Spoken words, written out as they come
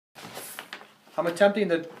I'm attempting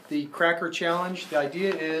the cracker challenge. The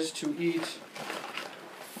idea is to eat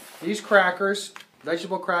these crackers,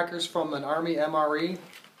 vegetable crackers from an Army MRE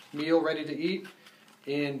meal ready to eat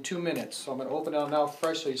in 2 minutes. So I'm going to open it out now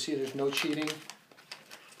fresh so you see there's no cheating.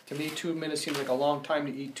 To me, 2 minutes seems like a long time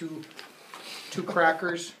to eat two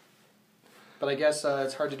crackers. But I guess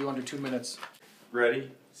it's hard to do under 2 minutes. Ready,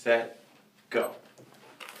 set, go.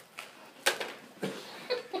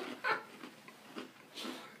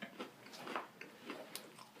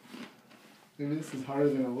 Maybe this is harder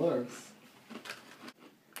than it looks.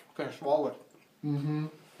 Okay, swallow it. Mm-hmm.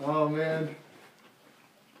 Oh, man.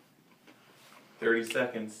 30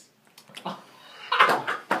 seconds.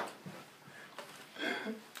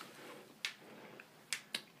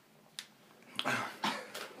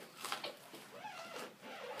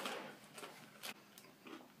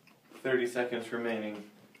 $30 seconds remaining.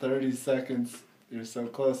 30 seconds. You're so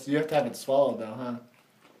close. You have to have it swallowed, though, huh?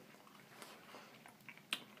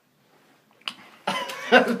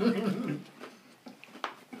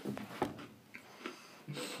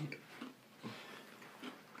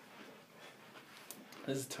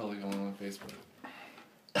 This is totally going on Facebook.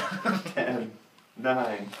 10,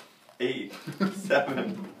 9, 8,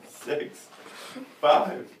 7, 6,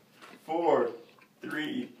 5, 4,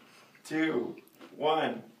 3, 2,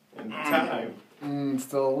 1, and time.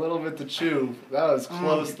 Still a little bit to chew. That was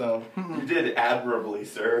close, though. You did admirably,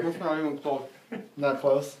 sir. It's not even close. Not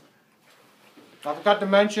close? I forgot to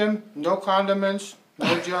mention, no condiments,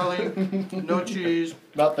 no jelly, no cheese.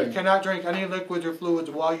 Nothing. You cannot drink any liquids or fluids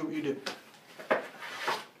while you eat it.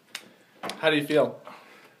 How do you feel?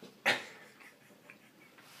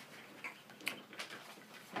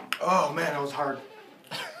 Oh man, that was hard.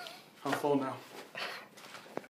 I'm full now.